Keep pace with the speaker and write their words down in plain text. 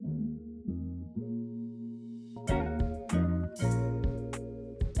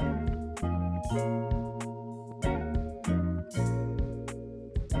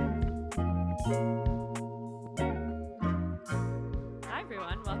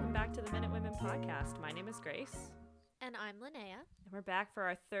welcome back to the Minute Women podcast. My name is Grace. And I'm Linnea. And we're back for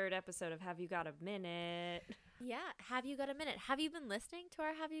our third episode of Have You Got a Minute? Yeah, Have You Got a Minute? Have you been listening to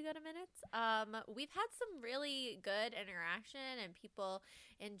our Have You Got a Minute? We've had some really good interaction and people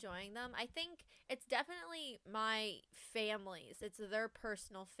enjoying them. I think it's definitely my family's. It's their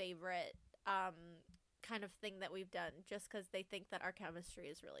personal favorite kind of thing that we've done just because they think that our chemistry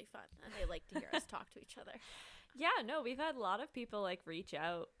is really fun and they like to hear us talk to each other. Yeah, no, we've had a lot of people reach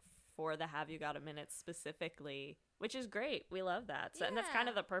out for the Have You Got a Minute specifically, which is great. We love that. So, and that's kind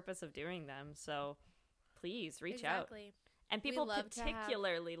of the purpose of doing them. So please reach out. And people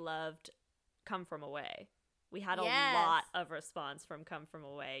particularly loved Come From Away. We had a lot of response from Come From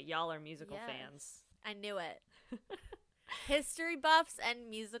Away. Y'all are musical fans. I knew it. History buffs and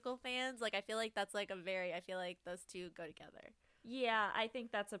musical fans, I feel like that's I feel like those two go together. Yeah, I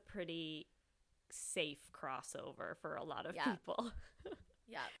think that's a pretty safe crossover for a lot of people.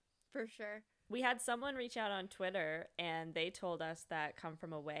 Yeah, for sure. We had someone reach out on Twitter and they told us that Come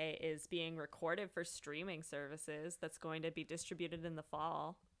From Away is being recorded for streaming services that's going to be distributed in the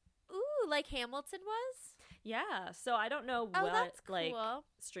fall. Ooh, like Hamilton was? Yeah, so I don't know what cool.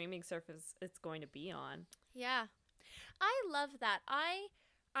 Streaming service it's going to be on. Yeah. I love that.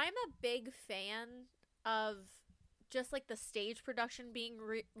 I'm a big fan of just the stage production being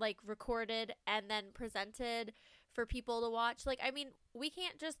recorded and then presented for people to watch. We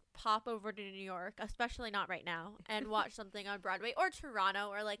can't just pop over to New York, especially not right now, and watch something on Broadway or Toronto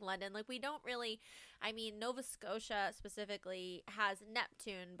or London. We don't really, Nova Scotia specifically has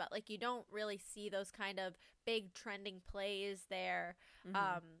Neptune, but you don't really see those kind of big trending plays there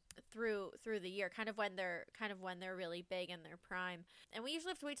through the year, kind of when they're really big in their prime. And we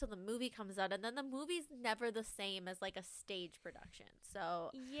usually have to wait till the movie comes out, and then the movie's never the same as a stage production.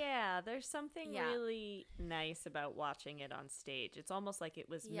 So yeah, there's something really nice about watching it on stage. It's almost like it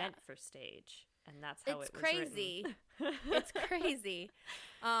was meant for stage, and that's how it was crazy. Written. It's crazy.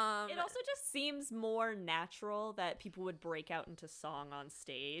 It also just seems more natural that people would break out into song on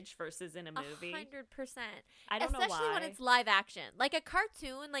stage versus in a movie. 100%. I don't know why. Especially when it's live action. Like a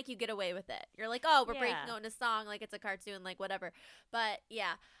cartoon, you get away with it. You're oh, we're breaking out into song, it's a cartoon, whatever. But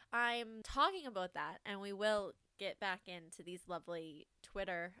yeah, I'm talking about that, and we will get back into these lovely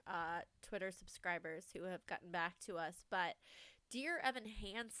Twitter subscribers who have gotten back to us. But Dear Evan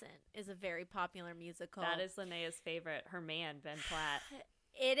Hansen is a very popular musical. That is Linnea's favorite. Her man, Ben Platt.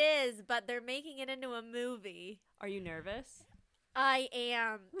 It is, but they're making it into a movie. Are you nervous? I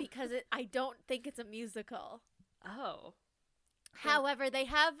am, because I don't think it's a musical. Oh. However, they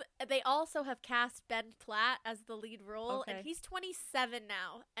also have cast Ben Platt as the lead role, and he's 27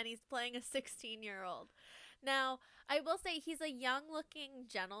 now, and he's playing a 16-year-old. Now, I will say he's a young-looking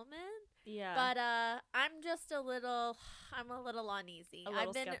gentleman. Yeah. But I'm a little uneasy.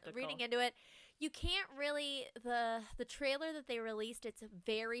 I've been skeptical. reading into it. You can't really the trailer that they released, it's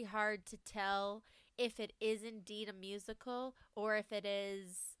very hard to tell if it is indeed a musical or if it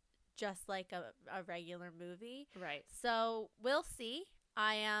is just a regular movie. Right. So we'll see.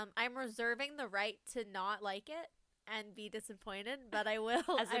 I'm reserving the right to not like it and be disappointed, but I will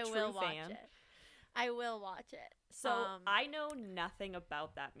As a true watch fan. it. I will watch it. So I know nothing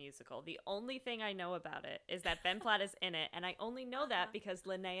about that musical. The only thing I know about it is that Ben Platt is in it, and I only know that because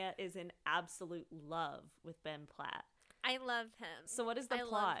Linnea is in absolute love with Ben Platt. I love him. So what is the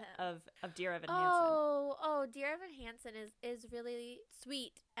plot of Dear Evan Hansen? Oh, Dear Evan Hansen is really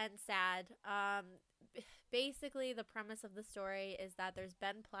sweet and sad. Basically, the premise of the story is that there's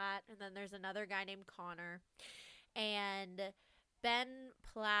Ben Platt, and then there's another guy named Connor, and Ben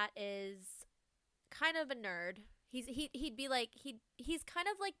Platt is kind of a nerd. He's kind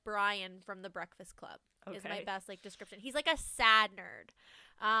of like Brian from The Breakfast Club. Is my best description. He's a sad nerd.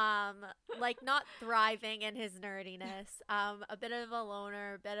 Not thriving in his nerdiness. A bit of a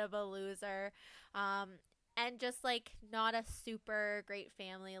loner, a bit of a loser. And just not a super great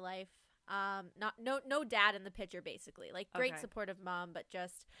family life. No dad in the picture basically. Great supportive mom, but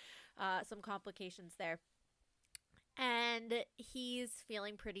just some complications there. And he's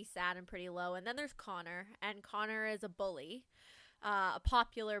feeling pretty sad and pretty low. And then there's Connor. And Connor is a bully, a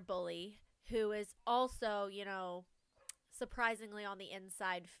popular bully who is also, surprisingly on the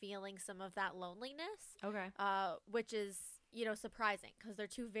inside feeling some of that loneliness. Okay. Which is, surprising because they're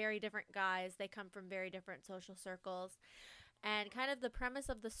two very different guys. They come from very different social circles. And kind of the premise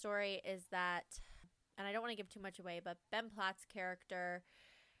of the story is that, and I don't want to give too much away, but Ben Platt's character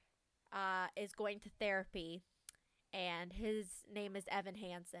is going to therapy. And his name is Evan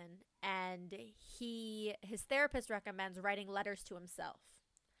Hansen, and his therapist recommends writing letters to himself.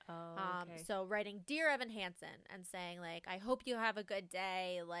 Oh, okay. So writing Dear Evan Hansen and saying, like, I hope you have a good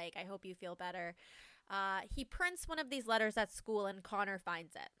day. Like, I hope you feel better. He prints one of these letters at school and Connor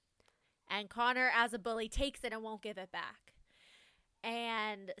finds it. And Connor, as a bully, takes it and won't give it back.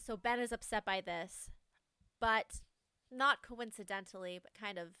 And so Ben is upset by this. But not coincidentally, but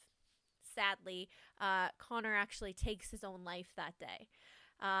kind of sadly, Connor actually takes his own life that day.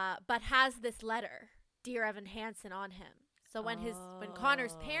 But has this letter, Dear Evan Hansen, on him. So when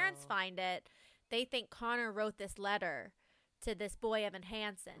Connor's parents find it, they think Connor wrote this letter to this boy Evan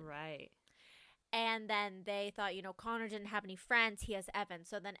Hansen. Right. And then they thought, Connor didn't have any friends. He has Evan.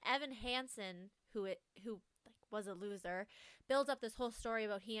 So then Evan Hansen, who was a loser, builds up this whole story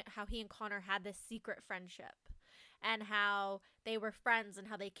about how he and Connor had this secret friendship and how they were friends and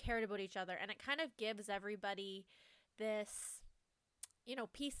how they cared about each other. And it kind of gives everybody this,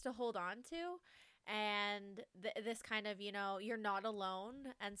 piece to hold on to. And this kind of, you're not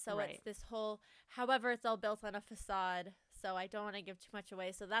alone. And so right. It's this whole, however, it's all built on a facade. So I don't want to give too much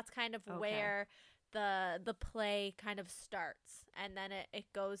away. So that's kind of where the play kind of starts. And then it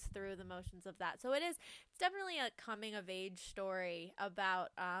goes through the motions of that. So it's definitely a coming of age story about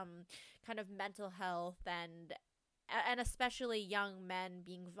kind of mental health and especially young men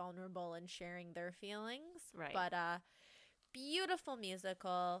being vulnerable and sharing their feelings. Right. But beautiful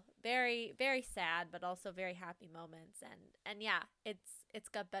musical, very, very sad, but also very happy moments. And yeah, it's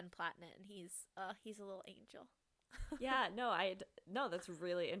got Ben Platt in it, and he's a little angel. Yeah, no, that's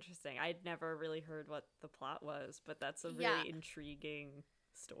really interesting. I'd never really heard what the plot was, but that's a really intriguing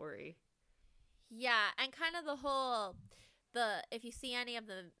story. Yeah, and kind of if you see any of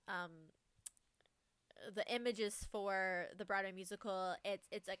the images for the Broadway musical,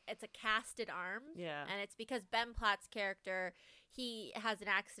 it's a casted arm. Yeah. And it's because Ben Platt's character, he has an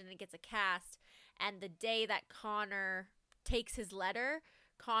accident and gets a cast, and the day that Connor takes his letter,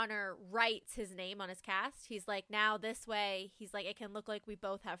 Connor writes his name on his cast. He's like, now this way, he's like, it can look like we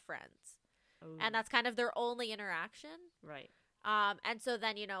both have friends. Ooh. And that's kind of their only interaction. Right. And so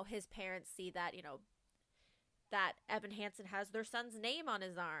then, his parents see that, that Evan Hansen has their son's name on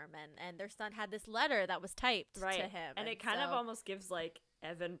his arm, and their son had this letter that was typed to him. And it kind of almost gives, like,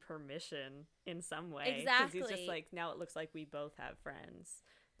 Evan permission in some way. Exactly. Because he's just like, now it looks like we both have friends.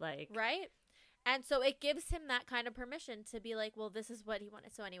 Like. Right? And so it gives him that kind of permission to be like, well, this is what he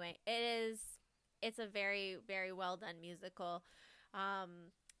wanted. So anyway, it's a very, very well done musical.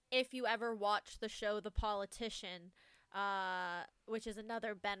 If you ever watch the show The Politician, which is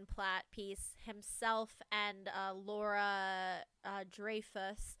another Ben Platt piece, himself and Laura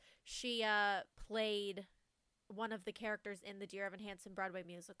Dreyfus, she played one of the characters in the Dear Evan Hansen Broadway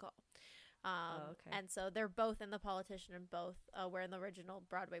musical. And so they're both in The Politician, and both were in the original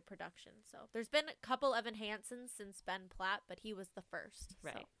Broadway production. So there's been a couple Evan Hansens since Ben Platt, but he was the first.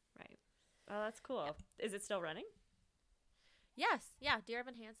 Right, so. right. Oh, that's cool. Yep. Is it still running? Yes. Yeah, Dear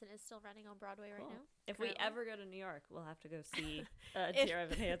Evan Hansen is still running on Broadway right now. If we ever go to New York, we'll have to go see Dear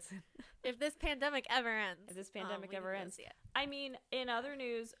Evan Hansen. If this pandemic ever ends. See it. I mean, in other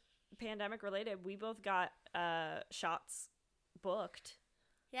news, pandemic related, we both got shots booked.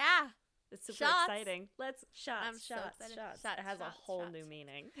 Yeah. It's super exciting. Let's shots. It has a whole new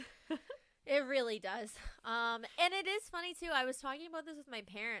meaning. It really does. And it is funny too. I was talking about this with my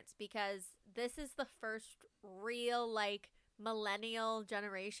parents because this is the first real millennial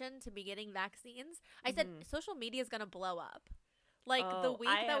generation to be getting vaccines. I said social media is gonna blow up. The week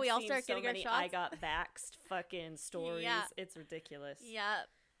that we all start getting our shots. I got vaxxed fucking stories. Yeah. It's ridiculous. Yeah.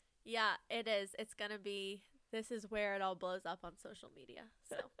 Yeah, it is. It's gonna be. This is where it all blows up on social media.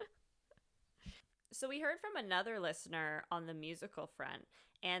 So. So we heard from another listener on the musical front.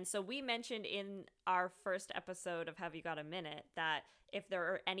 And so we mentioned in our first episode of Have You Got a Minute that if there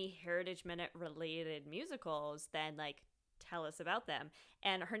are any Heritage Minute related musicals, then tell us about them.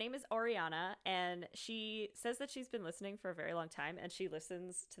 And her name is Oriana, and she says that she's been listening for a very long time, and she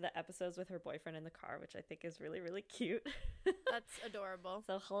listens to the episodes with her boyfriend in the car, which I think is really, really cute. That's adorable.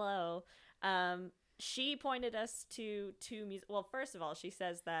 So hello. She pointed us to two Well, first of all, she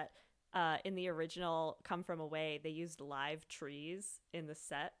says that in the original Come From Away, they used live trees in the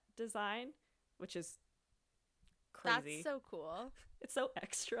set design, which is crazy. That's so cool. It's so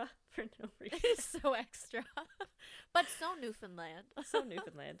extra for no reason. It's so extra. But so Newfoundland.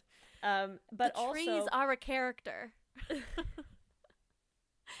 But the trees are a character.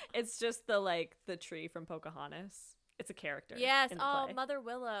 It's just the tree from Pocahontas. It's a character. Yes. In the play. Mother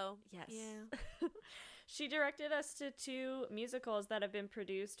Willow. Yes. Yeah. She directed us to two musicals that have been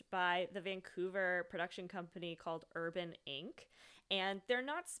produced by the Vancouver production company called Urban Inc. And they're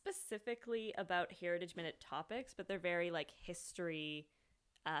not specifically about Heritage Minute topics, but they're very history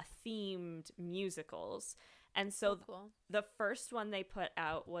themed musicals. And so cool. The first one they put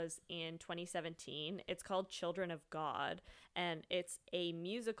out was in 2017. It's called Children of God, and it's a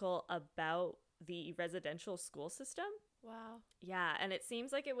musical about the residential school system. Wow. Yeah, and it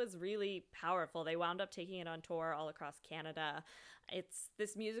seems like it was really powerful. They wound up taking it on tour all across Canada. It's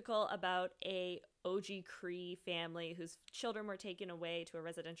this musical about a OG Cree family whose children were taken away to a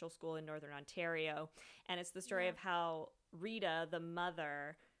residential school in Northern Ontario. And it's the story of how Rita, the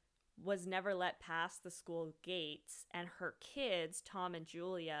mother, was never let past the school gates, and her kids, Tom and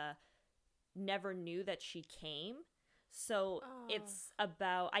Julia, never knew that she came. So it's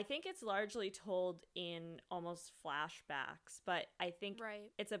about, I think it's largely told in almost flashbacks, but I think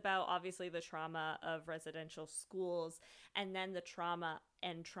it's about obviously the trauma of residential schools, and then the trauma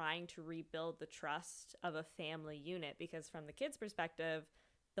and trying to rebuild the trust of a family unit, because from the kids' perspective,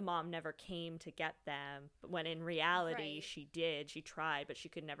 the mom never came to get them, when in reality she did. She tried, but she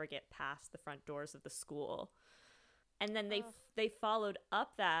could never get past the front doors of the school. And then they followed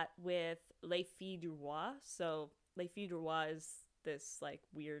up that with Les Filles du Roi. So Les Filles du Roi is this like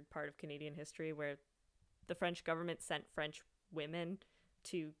weird part of Canadian history where the French government sent French women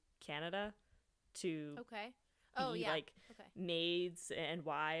to Canada to be maids and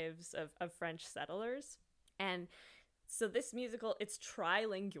wives of French settlers. And so this musical, it's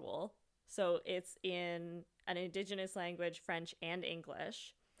trilingual. So it's in an Indigenous language, French and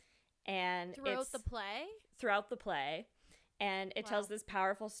English. And throughout the play. And it tells this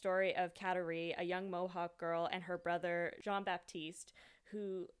powerful story of Catherine, a young Mohawk girl, and her brother Jean-Baptiste,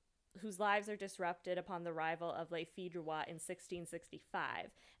 whose lives are disrupted upon the arrival of Les Filles du Roi in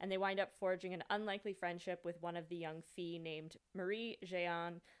 1665. And they wind up forging an unlikely friendship with one of the young filles named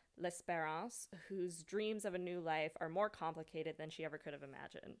Marie-Jeanne L'Espérance, whose dreams of a new life are more complicated than she ever could have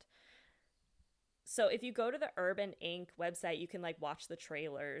imagined. So if you go to the Urban Inc. website, you can like watch the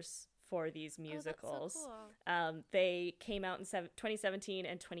trailers for these musicals. Oh, that's so cool. They came out in 2017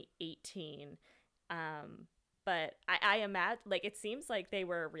 and 2018. But I imagine, like, it seems like they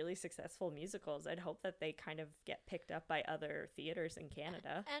were really successful musicals. I'd hope that they kind of get picked up by other theaters in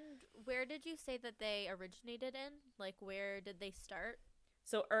Canada. And where did you say that they originated in? Like, where did they start?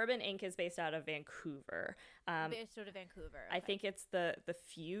 So Urban Inc. is based out of Vancouver. Based out of Vancouver. Okay. I think it's the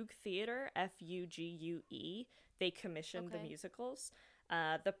Fugue Theater, Fugue. They commissioned the musicals.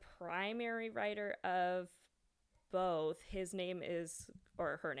 The primary writer of both, his name is,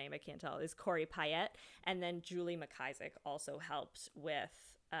 or her name, I can't tell, is Corey Payette. And then Julie McIsaac also helped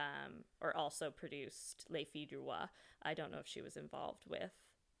with, or also produced Les Filles du Roi. I don't know if she was involved with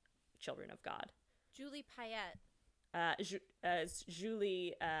Children of God. Julie Payette.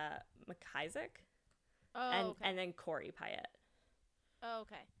 Julie McIsaac. And then Corey Payette. Oh,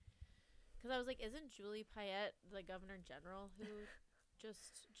 okay. Because I was like, isn't Julie Payette the Governor General who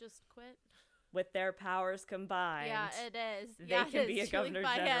just quit? With their powers combined. Yeah, it is. They can be a Governor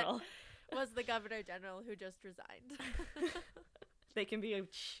General. Was the Governor General who just resigned. They can be a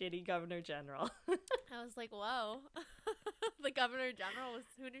shitty Governor General. I was like, whoa. The Governor General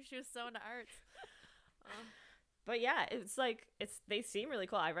who knew she was so into arts. But yeah, they seem really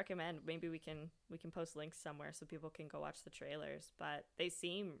cool. I recommend maybe we can post links somewhere so people can go watch the trailers. But they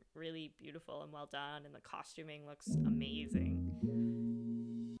seem really beautiful and well done, and the costuming looks amazing.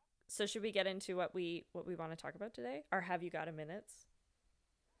 So should we get into what we want to talk about today? Or have you got a minute?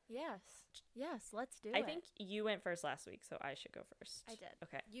 Yes, let's do it. I think you went first last week, so I should go first. I did.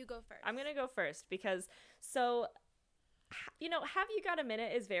 Okay. You go first. I'm going to go first because, have you got a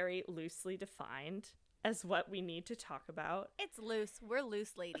minute is very loosely defined as what we need to talk about. It's loose. We're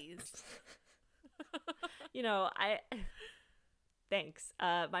loose ladies. Thanks.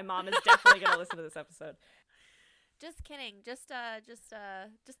 My mom is definitely going to listen to this episode. Just kidding. Just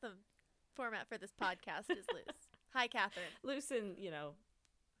the format for this podcast is loose. Hi, Catherine. Loose in,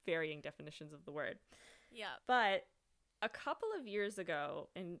 varying definitions of the word. Yeah. But a couple of years ago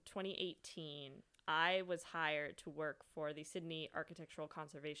in 2018, I was hired to work for the Sydney Architectural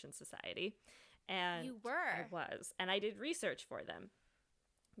Conservation Society. And you were. I was. And I did research for them.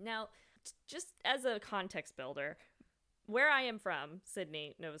 Now, just as a context builder, where I am from,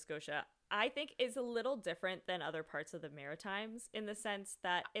 Sydney, Nova Scotia, I think is a little different than other parts of the Maritimes in the sense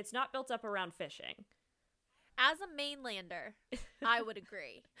that it's not built up around fishing. As a mainlander, I would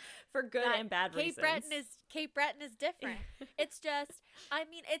agree. For good and bad reasons. Cape Breton is different. It's just,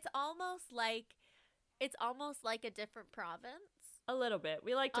 it's almost like a different province. A little bit.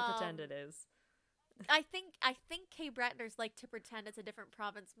 We like to pretend it is. I think Cape Bretoners like to pretend it's a different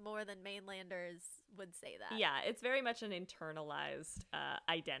province more than mainlanders would say that. Yeah, it's very much an internalized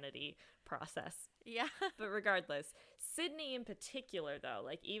identity process. Yeah. But regardless, Sydney in particular, though,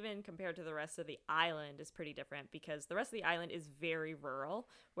 like even compared to the rest of the island, is pretty different because the rest of the island is very rural,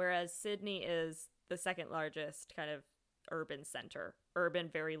 whereas Sydney is the second largest kind of urban center. Urban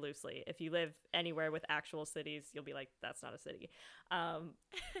very loosely. If you live anywhere with actual cities, you'll be like, that's not a city.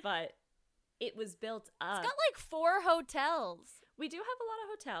 But it was built up. It's got like 4 hotels. We do have a lot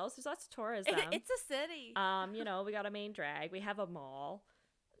of hotels. There's lots of tourism. It's a city. You know, we got a main drag. We have a mall.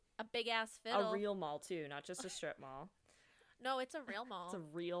 A big ass fiddle. A real mall too, not just a strip mall. No, it's a real mall. It's a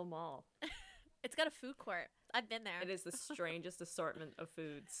real mall. It's got a food court. I've been there. It is the strangest assortment of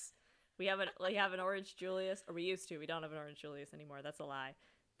foods. We have an Orange Julius, or we used to. We don't have an Orange Julius anymore. That's a lie.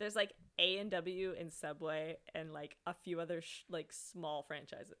 There's like A&W and Subway and like a few other like small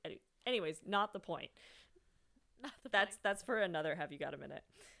franchises. Anyways, not the point. That's for another Have You Got a Minute.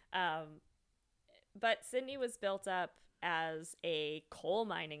 But Sydney was built up as a coal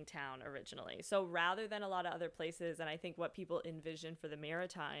mining town originally. So rather than a lot of other places, and I think what people envision for the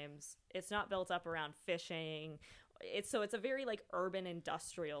Maritimes, it's not built up around fishing. It's a very like urban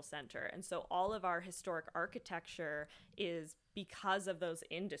industrial center. And so all of our historic architecture is because of those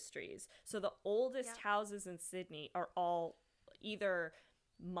industries. So the oldest houses in Sydney are all either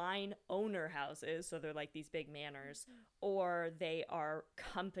mine owner houses, so they're like these big manors, or they are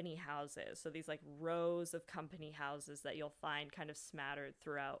company houses, so these like rows of company houses that you'll find kind of smattered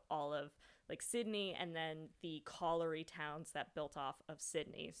throughout all of like Sydney, and then the colliery towns that built off of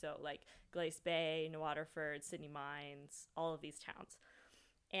Sydney, so like Glace Bay, New Waterford, Sydney Mines, all of these towns.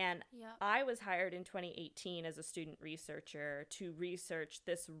 And I was hired in 2018 as a student researcher to research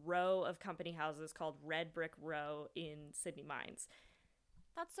this row of company houses called Red Brick Row in Sydney Mines.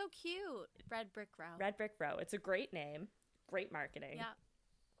 That's so cute. Red Brick Row. Red Brick Row. It's a great name. Great marketing. Yeah.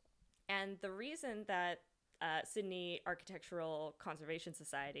 And the reason that Sydney Architectural Conservation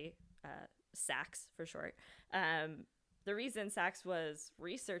Society, SACS for short, the reason SACS was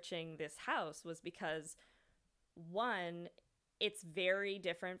researching this house was because, one, it's very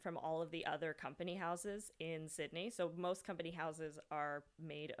different from all of the other company houses in Sydney. So most company houses are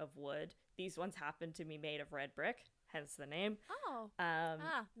made of wood. These ones happen to be made of red brick, hence the name. Oh,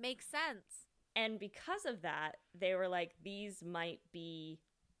 makes sense. And because of that, they were like, these might be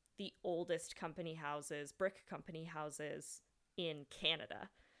the oldest company houses, brick company houses in Canada.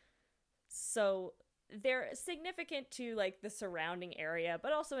 So they're significant to like the surrounding area,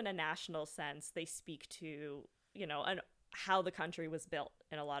 but also in a national sense, they speak to, you know, how the country was built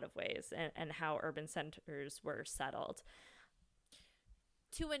in a lot of ways, and how urban centers were settled.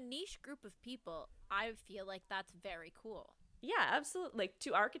 To a niche group of people, I feel like that's very cool. Yeah, absolutely. Like,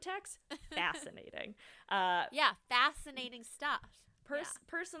 to architects, fascinating. Fascinating stuff.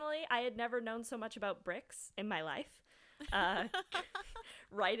 Personally, I had never known so much about bricks in my life.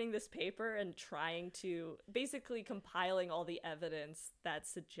 Writing this paper and trying to basically compiling all the evidence that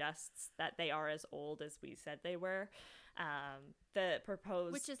suggests that they are as old as we said they were. The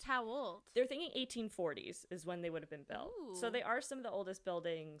proposed, which is how old? They're thinking 1840s is when they would have been built. Ooh. So they are some of the oldest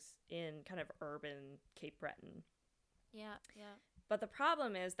buildings in kind of urban Cape Breton. Yeah. But the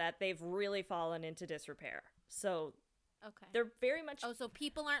problem is that they've really fallen into disrepair. So okay, they're very much... Oh, so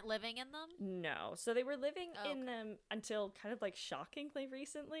people aren't living in them? No. So they were living in them until kind of like shockingly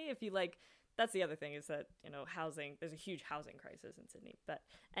recently. If you like, that's the other thing is that, you know, housing, there's a huge housing crisis in Sydney. But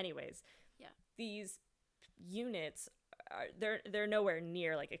anyways, these units they're nowhere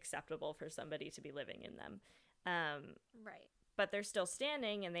near like acceptable for somebody to be living in them. Right. But they're still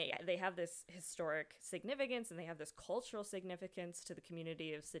standing, and they have this historic significance, and they have this cultural significance to the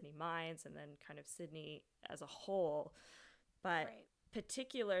community of Sydney Mines, and then kind of Sydney as a whole. But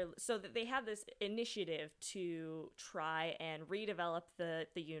so that they have this initiative to try and redevelop the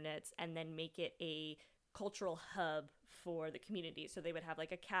units and then make it a cultural hub for the community. So they would have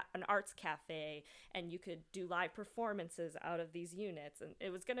like an arts cafe, and you could do live performances out of these units, and it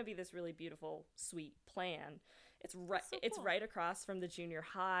was going to be this really beautiful, sweet plan. It's right. So cool. It's right across from the junior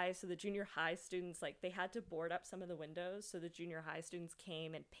high. So the junior high students, like, they had to board up some of the windows. So the junior high students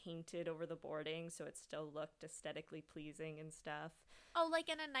came and painted over the boarding, so it still looked aesthetically pleasing and stuff. Oh, like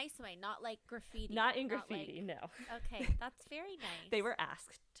in a nice way, not like graffiti. Not in graffiti, no. Okay, that's very nice. They were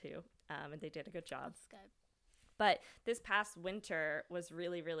asked to, and they did a good job. That's good. But this past winter was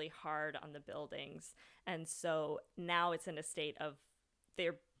really, really hard on the buildings. And so now it's in a state of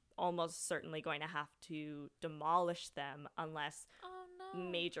they're almost certainly going to have to demolish them unless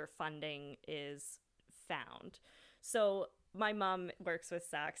major funding is found. So my mom works with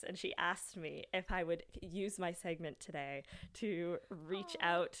Sax, and she asked me if I would use my segment today to reach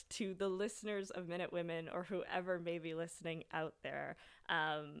out to the listeners of Minute Women or whoever may be listening out there,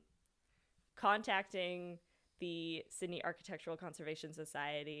 contacting the Sydney Architectural Conservation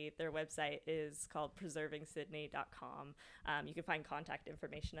Society. Their website is called preservingsydney.com. You can find contact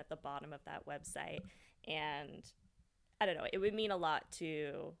information at the bottom of that website. And I don't know, it would mean a lot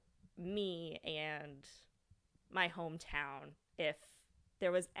to me and my hometown if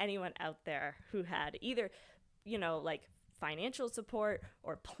there was anyone out there who had either, you know, like financial support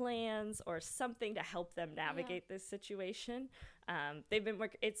or plans or something to help them navigate this situation. They've been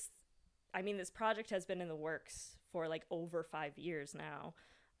this project has been in the works for like over 5 years now.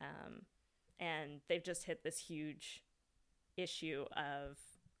 And they've just hit this huge issue of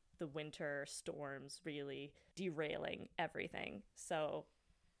the winter storms really derailing everything. So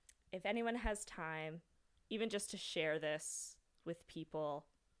if anyone has time, even just to share this with people,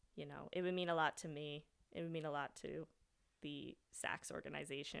 you know, it would mean a lot to me. It would mean a lot to the SACS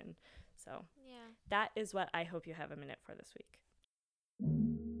organization. So that is what I hope you have a minute for this week.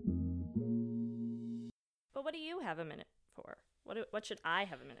 But what do you have a minute for? What should I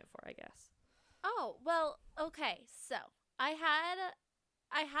have a minute for, I guess? Oh, well, okay. So I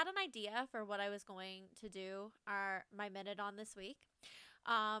had an idea for what I was going to do my minute on this week.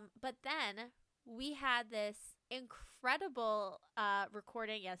 But then we had this incredible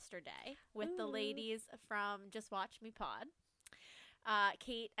recording yesterday with the ladies from Just Watch Me Pod,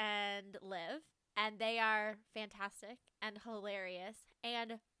 Kate and Liv, and they are fantastic and hilarious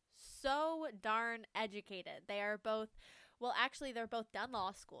and so darn educated. They are both, well, actually, they're both done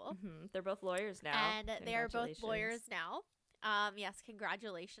law school. Mm-hmm. They're both lawyers now. And they're both lawyers now. Yes,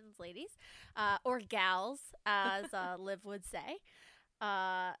 congratulations, ladies. Or gals, as Liv would say.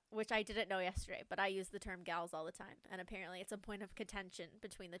 Which I didn't know yesterday, but I use the term gals all the time, and apparently it's a point of contention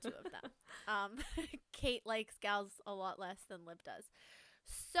between the two of them. Kate likes gals a lot less than Liv does.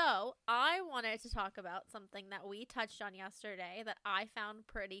 So I wanted to talk about something that we touched on yesterday that I found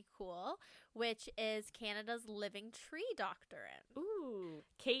pretty cool, which is Canada's living tree doctrine. Ooh,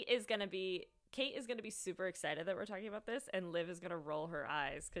 Kate is gonna be super excited that we're talking about this, and Liv is gonna roll her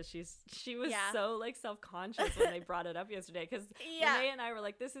eyes because she was so like self-conscious when they brought it up yesterday, because Renee and I were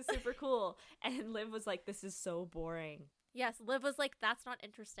like, this is super cool, and Liv was like, this is so boring. Yes, Liv was like, that's not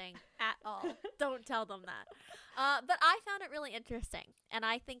interesting at all. Don't tell them that. But I found it really interesting, and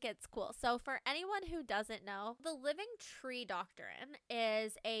I think it's cool. So for anyone who doesn't know, the living tree doctrine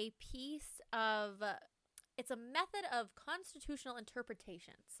is a it's a method of constitutional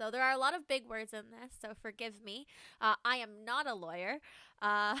interpretation. So there are a lot of big words in this, so forgive me. I am not a lawyer.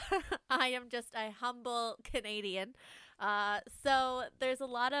 I am just a humble Canadian. So there's a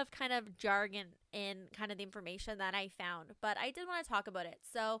lot of kind of jargon in kind of the information that I found, but I did want to talk about it.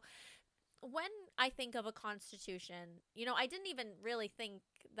 So when I think of a constitution, you know, I didn't even really think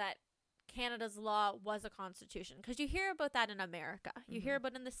that Canada's law was a constitution, because you hear about that in America. You hear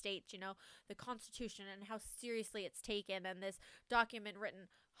about in the States, you know, the Constitution and how seriously it's taken, and this document written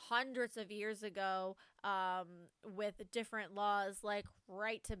hundreds of years ago with different laws like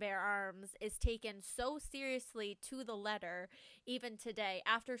right to bear arms is taken so seriously to the letter even today,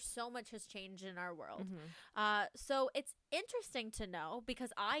 after so much has changed in our world. So it's interesting to know,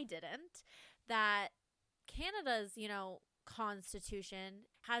 because I didn't, that Canada's, you know, constitution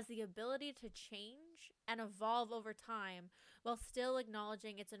has the ability to change and evolve over time while still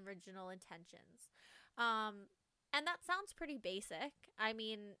acknowledging its original intentions. And that sounds pretty basic. I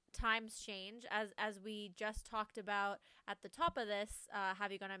mean, times change, as we just talked about at the top of this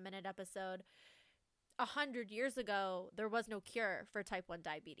Have You Got a Minute episode. 100 years ago, there was no cure for type 1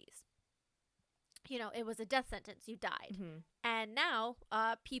 diabetes. You know, it was a death sentence. You died. And now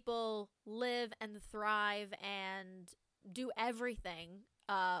people live and thrive and do everything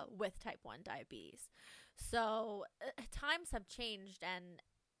with type 1 diabetes. So times have changed,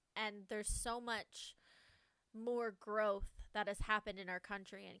 and there's so much more growth that has happened in our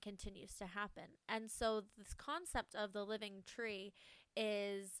country and continues to happen. And so this concept of the living tree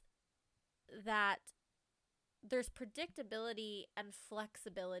is that there's predictability and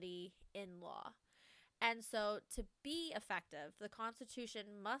flexibility in law. And so to be effective, the Constitution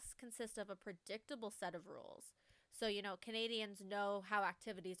must consist of a predictable set of rules. So, you know, Canadians know how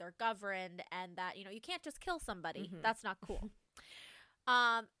activities are governed, and that, you know, you can't just kill somebody. That's not cool.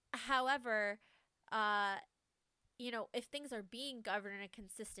 However, you know, if things are being governed in a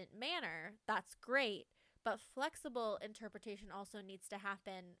consistent manner, that's great. But flexible interpretation also needs to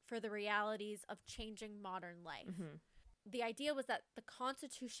happen for the realities of changing modern life. the idea was that the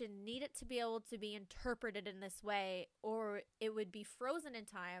Constitution needed to be able to be interpreted in this way, or it would be frozen in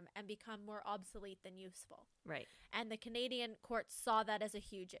time and become more obsolete than useful. Right. And the Canadian courts saw that as a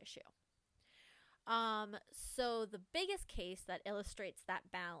huge issue. So the biggest case that illustrates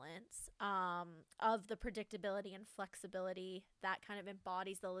that balance of the predictability and flexibility that kind of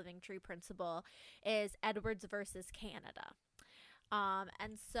embodies the living tree principle is Edwards versus Canada.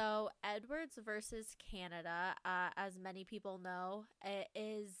 And so Edwards versus Canada, as many people know,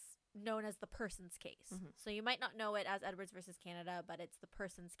 is known as the Persons case. Mm-hmm. So you might not know it as Edwards versus Canada, but it's the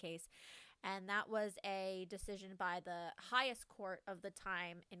Persons case. And that was a decision by the highest court of the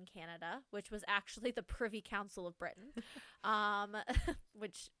time in Canada, which was actually the Privy Council of Britain,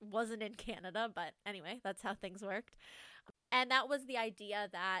 which wasn't in Canada. But anyway, that's how things worked. And that was the idea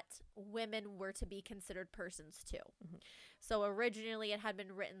that women were to be considered persons too. Mm-hmm. So originally it had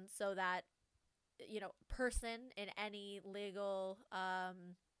been written so that, person in any legal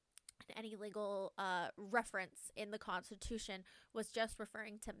reference in the Constitution was just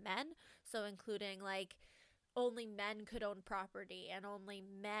referring to men. So including like only men could own property and only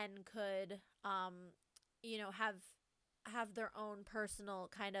men could, have their own personal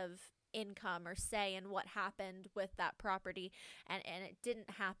kind of income or say in what happened with that property. And it didn't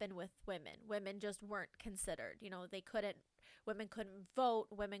happen with women. Women just weren't considered. Women couldn't vote.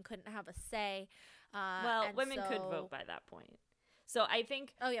 Women couldn't have a say. Women could vote by that point. So I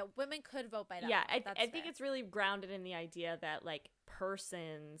think... Oh, yeah. Women could vote by that point. Yeah, I think it's really grounded in the idea that, like,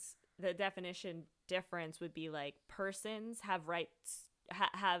 persons, the definition difference would be, like, persons have rights,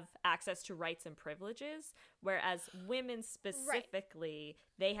 have access to rights and privileges, whereas women specifically,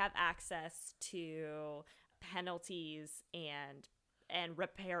 they have access to penalties and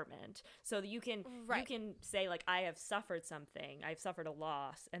repairment. So you can say, like, I have suffered something, I've suffered a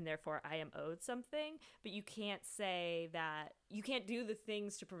loss, and therefore I am owed something, but you can't say that, you can't do the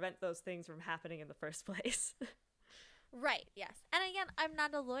things to prevent those things from happening in the first place. Right, yes. And again, I'm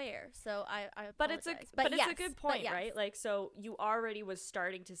not a lawyer, so I apologize. But it's a good point, right? Like, so you already was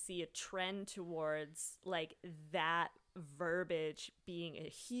starting to see a trend towards, like, that verbiage being a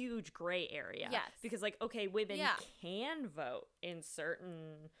huge gray area. Yes. Because, like, okay, women can vote in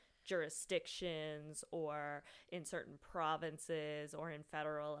certain jurisdictions or in certain provinces or in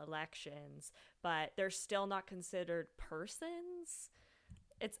federal elections, but they're still not considered persons.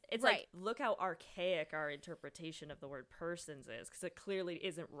 It's like, look how archaic our interpretation of the word persons is, because it clearly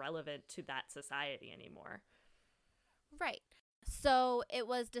isn't relevant to that society anymore. Right. So it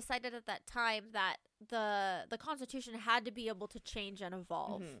was decided at that time that the Constitution had to be able to change and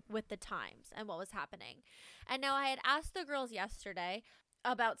evolve with the times and what was happening. And now I had asked the girls yesterday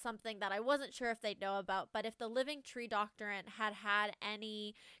about something that I wasn't sure if they'd know about, but if the Living Tree Doctrine had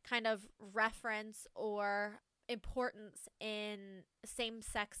any kind of reference or importance in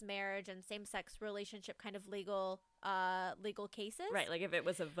same-sex marriage and same-sex relationship kind of legal cases. Right, like if it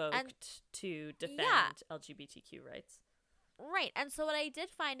was evoked to defend LGBTQ rights. Right, and so what I did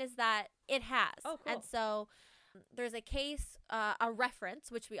find is that it has. Oh, cool. And so there's a case, a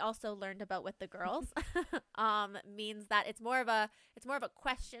reference, which we also learned about with the girls, means that it's more of a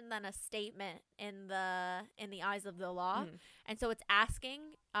question than a statement in the eyes of the law. And so it's asking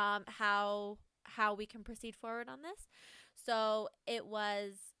how we can proceed forward on this. So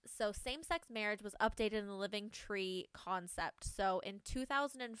same-sex marriage was updated in the Living Tree concept. So in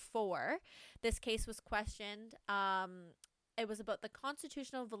 2004, this case was questioned. It was about the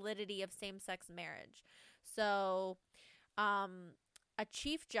constitutional validity of same-sex marriage. So a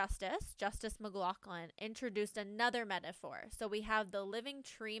Chief Justice, Justice McLaughlin, introduced another metaphor. So we have the living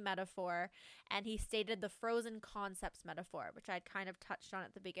tree metaphor, and he stated the frozen concepts metaphor, which I'd kind of touched on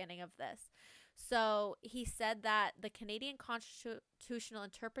at the beginning of this. So he said that the Canadian constitutional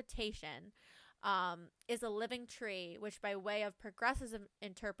interpretation is a living tree, which by way of progressive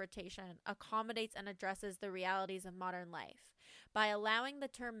interpretation accommodates and addresses the realities of modern life. By allowing the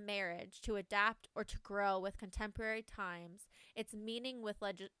term marriage to adapt or to grow with contemporary times, its meaning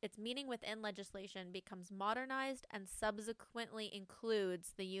within legislation becomes modernized and subsequently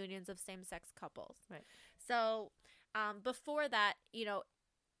includes the unions of same-sex couples. Right. So before that,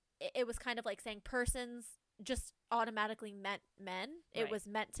 it was kind of like saying persons just automatically meant men. It was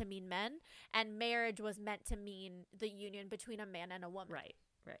meant to mean men, and marriage was meant to mean the union between a man and a woman. Right.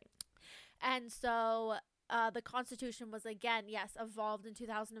 And so the Constitution was again, evolved in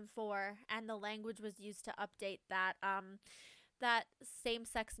 2004, and the language was used to update that that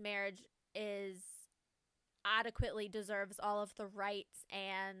same-sex marriage adequately deserves all of the rights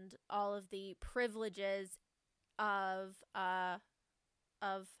and all of the privileges of heterosexual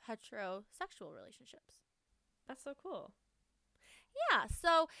relationships. That's so cool. Yeah,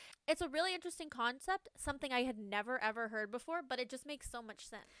 so it's a really interesting concept, something I had never ever heard before, but it just makes so much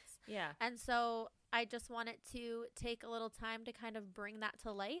sense. Yeah. And so I just wanted to take a little time to kind of bring that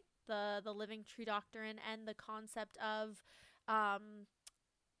to light, the living tree doctrine and the concept of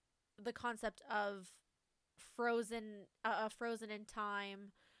frozen in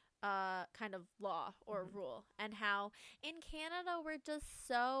time kind of law or rule, and how in Canada we're just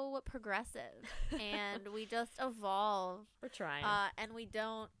so progressive and we just evolve. We're trying. And we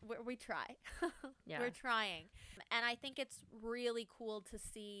try. Yeah. We're trying. And I think it's really cool to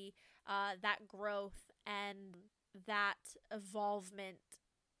see that growth and that evolvement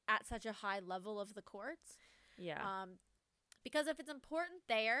at such a high level of the courts. Yeah. Because if it's important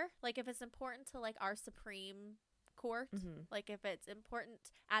there, like if it's important to like our Supreme Court, like if it's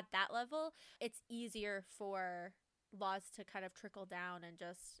important at that level, it's easier for laws to kind of trickle down and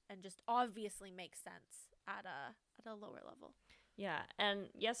just obviously make sense at a lower level. Yeah. And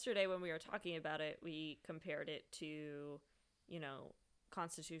yesterday when we were talking about it, we compared it to,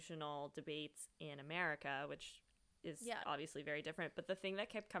 constitutional debates in America, which is obviously very different. But the thing that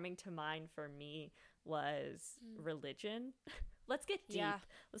kept coming to mind for me was religion. Let's get deep. Yeah.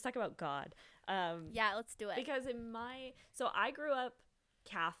 Let's talk about God. Yeah, let's do it. Because so I grew up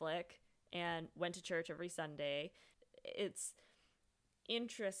Catholic and went to church every Sunday. It's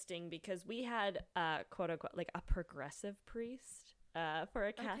interesting because we had quote unquote like a progressive priest for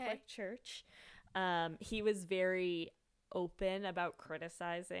a Catholic church. He was very open about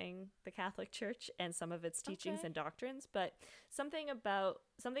criticizing the Catholic Church and some of its teachings and doctrines, but something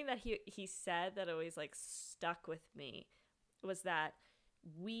that he said that always like stuck with me was that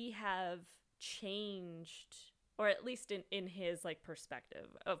we have changed, or at least in his like perspective.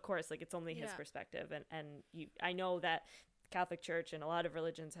 Of course, like it's only his perspective, and I know that Catholic Church and a lot of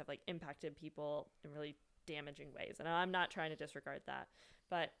religions have like impacted people in really damaging ways, and I'm not trying to disregard that,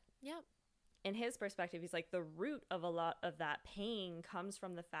 but in his perspective, he's like, the root of a lot of that pain comes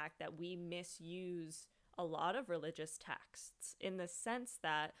from the fact that we misuse a lot of religious texts, in the sense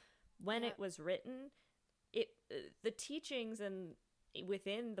that when it was written, the teachings and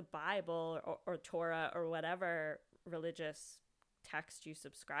within the Bible or Torah or whatever religious text you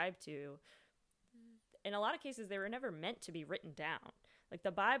subscribe to, in a lot of cases, they were never meant to be written down. Like the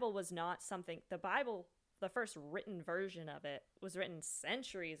Bible was not something, the first written version of it was written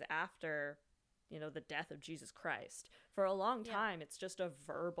centuries after, the death of Jesus Christ. For a long time, it's just a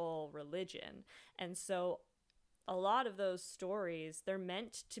verbal religion. And so a lot of those stories, they're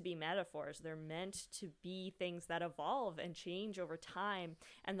meant to be metaphors. They're meant to be things that evolve and change over time.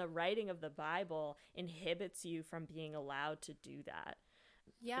 And the writing of the Bible inhibits you from being allowed to do that.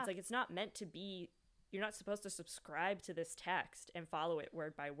 Yeah. It's like, it's not meant to be, you're not supposed to subscribe to this text and follow it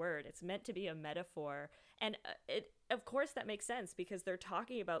word by word. It's meant to be a metaphor. And of course that makes sense, because they're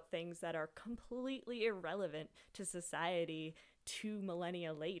talking about things that are completely irrelevant to society 2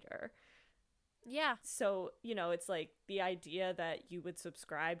 millennia later. Yeah. So, it's like the idea that you would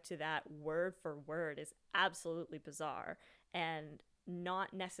subscribe to that word for word is absolutely bizarre, and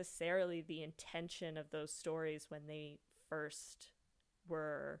not necessarily the intention of those stories when they first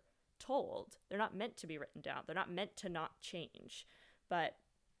were told. They're not meant to be written down. They're not meant to not change. But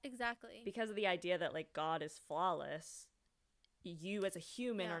exactly, because of the idea that like God is flawless, you as a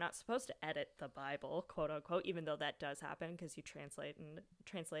human are not supposed to edit the Bible, quote unquote, even though that does happen because you translate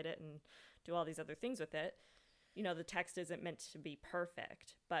it and do all these other things with it. The text isn't meant to be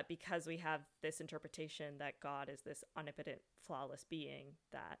perfect, but because we have this interpretation that God is this omnipotent, flawless being,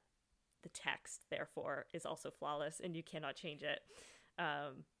 that the text therefore is also flawless and you cannot change it.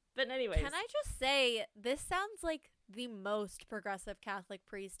 But anyways, can I just say, this sounds like the most progressive Catholic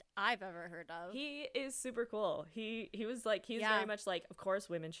priest I've ever heard of. He is super cool. He was like, he's very much like, of course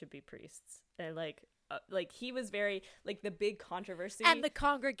women should be priests, and like he was very like the big controversy, and the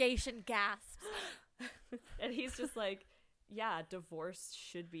congregation gasps. And he's just like, yeah, divorce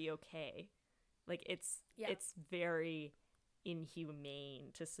should be okay. Like it's very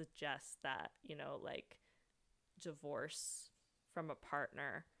inhumane to suggest that, like divorce from a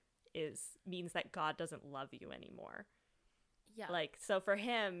partner means that God doesn't love you anymore. Yeah. Like, so for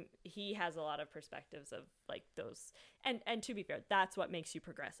him, he has a lot of perspectives of like those, and to be fair, that's what makes you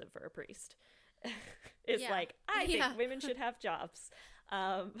progressive for a priest. It's like, I think women should have jobs.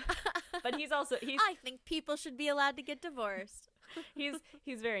 But I think people should be allowed to get divorced.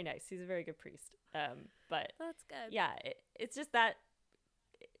 he's very nice. He's a very good priest. But that's good. Yeah, it's just that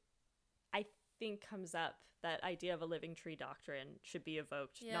I think comes up, that idea of a living tree doctrine should be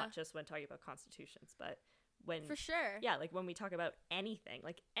evoked, not just when talking about constitutions, but when for sure. Yeah, like when we talk about anything,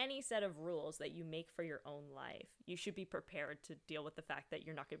 like any set of rules that you make for your own life, you should be prepared to deal with the fact that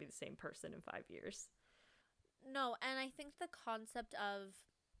you're not going to be the same person in 5 years. No, and I think the concept of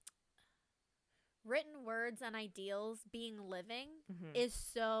written words and ideals being living is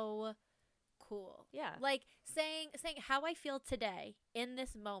so cool. Yeah. Like saying how I feel today in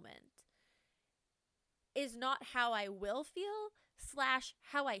this moment is not how I will feel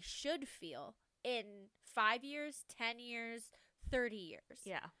 / how I should feel in 5 years, 10 years, 30 years.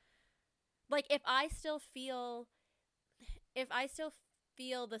 Yeah. Like if I still feel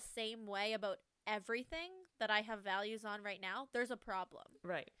the same way about everything that I have values on right now, there's a problem.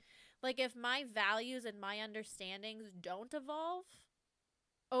 Right. Like if my values and my understandings don't evolve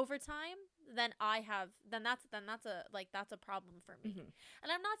over time, then that's a problem for me.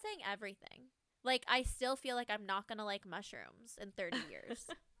 And I'm not saying everything. Like I still feel like I'm not going to like mushrooms in 30 years.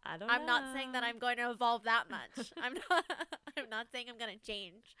 I'm not saying that I'm going to evolve that much. I'm not saying I'm going to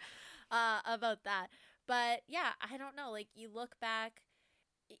change about that. But yeah, I don't know. Like you look back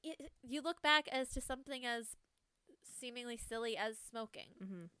as to something as seemingly silly as smoking.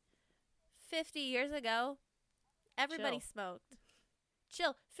 50 years ago, everybody smoked.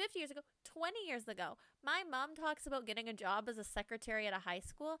 Chill. 50 years ago, 20 years ago, my mom talks about getting a job as a secretary at a high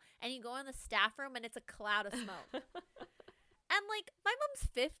school, and you go in the staff room and it's a cloud of smoke. And like my mom's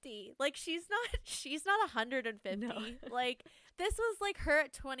 50. Like she's not 150. No. Like this was like her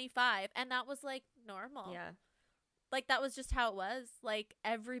at 25, and that was like normal. Yeah. Like that was just how it was. Like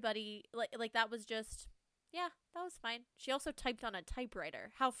everybody like that was just yeah, that was fine. She also typed on a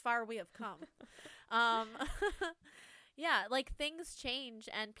typewriter. How far we have come. Yeah, like things change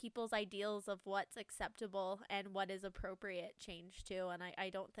and people's ideals of what's acceptable and what is appropriate change too. And I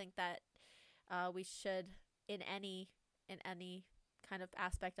don't think that we should in any kind of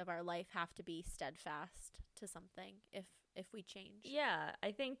aspect of our life have to be steadfast to something if we change. Yeah,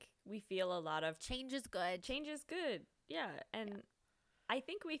 I think we feel a lot of change is good. Change is good. Yeah, and I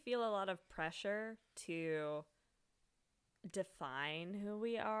think we feel a lot of pressure to define who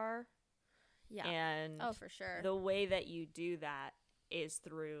we are. Yeah. And oh, for sure. The way that you do that is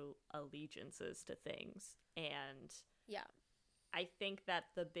through allegiances to things. And yeah, I think that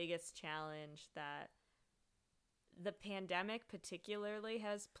the biggest challenge that the pandemic particularly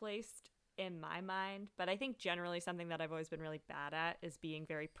has placed in my mind, but I think generally something that I've always been really bad at is being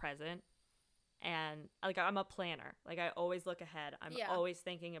very present. And like I'm a planner. Like I always look ahead. I'm always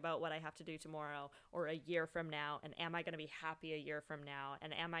thinking about what I have to do tomorrow or a year from now, and am I going to be happy a year from now,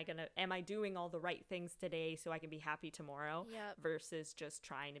 and am I doing all the right things today so I can be happy tomorrow versus just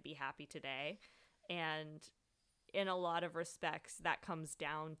trying to be happy today. And in a lot of respects that comes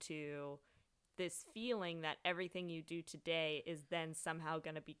down to this feeling that everything you do today is then somehow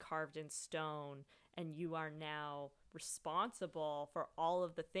going to be carved in stone, and you are now responsible for all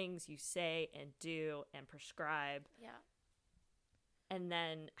of the things you say and do and prescribe. Yeah. And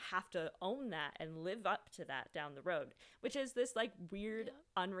then have to own that and live up to that down the road, which is this like weird,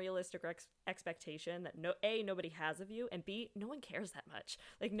 unrealistic expectation that nobody has of you, and B, no one cares that much.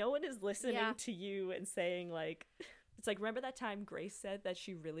 Like no one is listening to you and saying like, it's like, remember that time Grace said that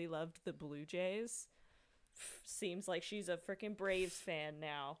she really loved the Blue Jays? Seems like she's a freaking Braves fan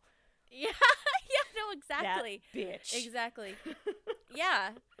now. Yeah. Yeah, no, exactly. That bitch. Exactly.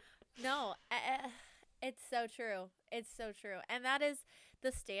 Yeah. No, it's so true. It's so true. And that is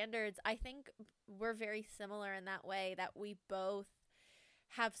the standards. I think we're very similar in that way, that we both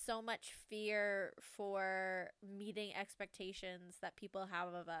have so much fear for meeting expectations that people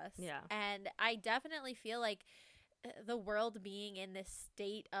have of us. Yeah. And I definitely feel like the world being in this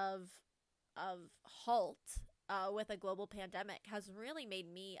state of halt with a global pandemic has really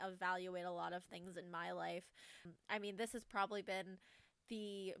made me evaluate a lot of things in my life. I mean, this has probably been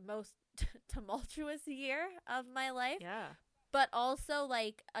the most tumultuous year of my life. Yeah. But also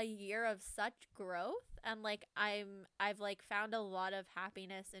like a year of such growth, and like I've like found a lot of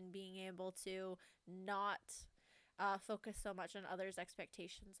happiness in being able to not focus so much on others'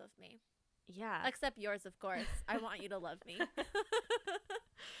 expectations of me. Yeah. Except yours, of course. I want you to love me.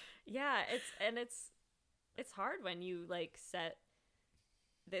 Yeah, it's hard when you like set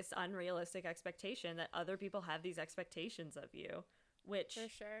this unrealistic expectation that other people have these expectations of you, which for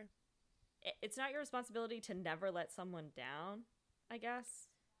sure. It's not your responsibility to never let someone down, I guess,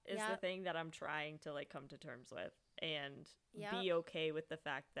 is the thing that I'm trying to like come to terms with, and be okay with the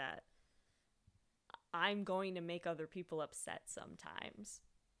fact that I'm going to make other people upset sometimes.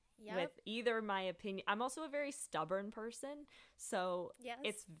 Yep. With either my opinion. I'm also a very stubborn person, so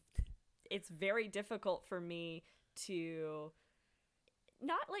it's very difficult for me to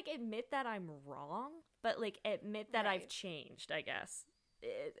not like admit that I'm wrong, but like admit that I've changed, I guess,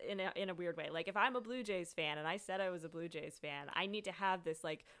 in a weird way. Like if I'm a Blue Jays fan and I said I was a Blue Jays fan, I need to have this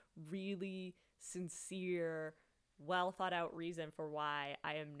like really sincere, well thought out reason for why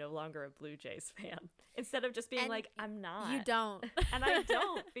I am no longer a Blue Jays fan, instead of just being like, I'm not. You don't. And I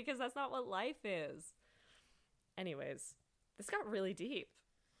don't, because that's not what life is. Anyways, this got really deep.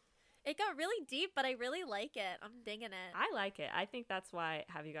 It got really deep, but I really like it. I'm digging it. I like it. I think that's why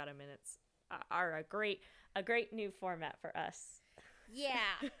Have You Got a Minutes are a great new format for us.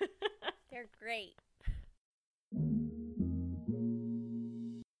 Yeah. They're great.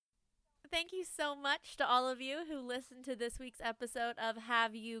 Thank you so much to all of you who listened to this week's episode of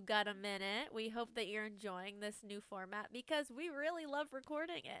Have You Got a Minute. We hope that you're enjoying this new format because we really love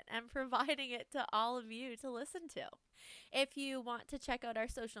recording it and providing it to all of you to listen to. If you want to check out our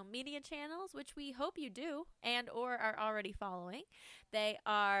social media channels, which we hope you do and or are already following, they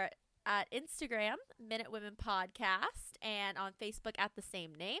are at Instagram, Minute Women Podcast, and on Facebook at the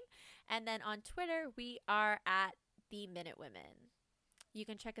same name. And then on Twitter, we are at The Minute Women. You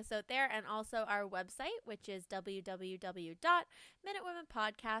can check us out there, and also our website, which is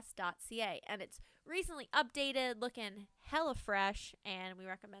www.minutewomenpodcast.ca. And it's recently updated, looking hella fresh, and we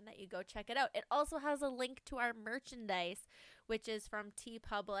recommend that you go check it out. It also has a link to our merchandise, which is from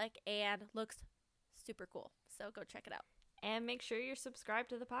TeePublic and looks super cool. So go check it out. And make sure you're subscribed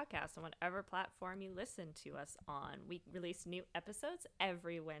to the podcast on whatever platform you listen to us on. We release new episodes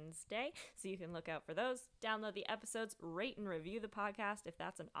every Wednesday, so you can look out for those. Download the episodes, rate and review the podcast if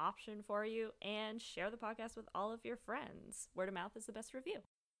that's an option for you, and share the podcast with all of your friends. Word of mouth is the best review.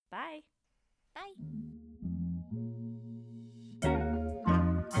 Bye. Bye.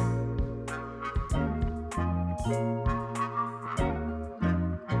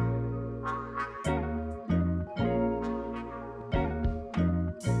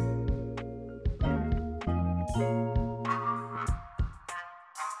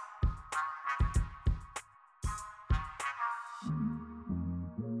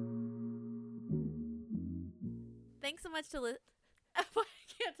 Thanks so much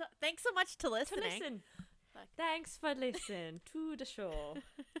Thanks so much to listening. To listen. Thanks for listening to the show.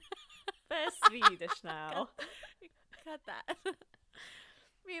 För Swedish now. Cut that. I'm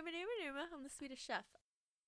the Swedish chef.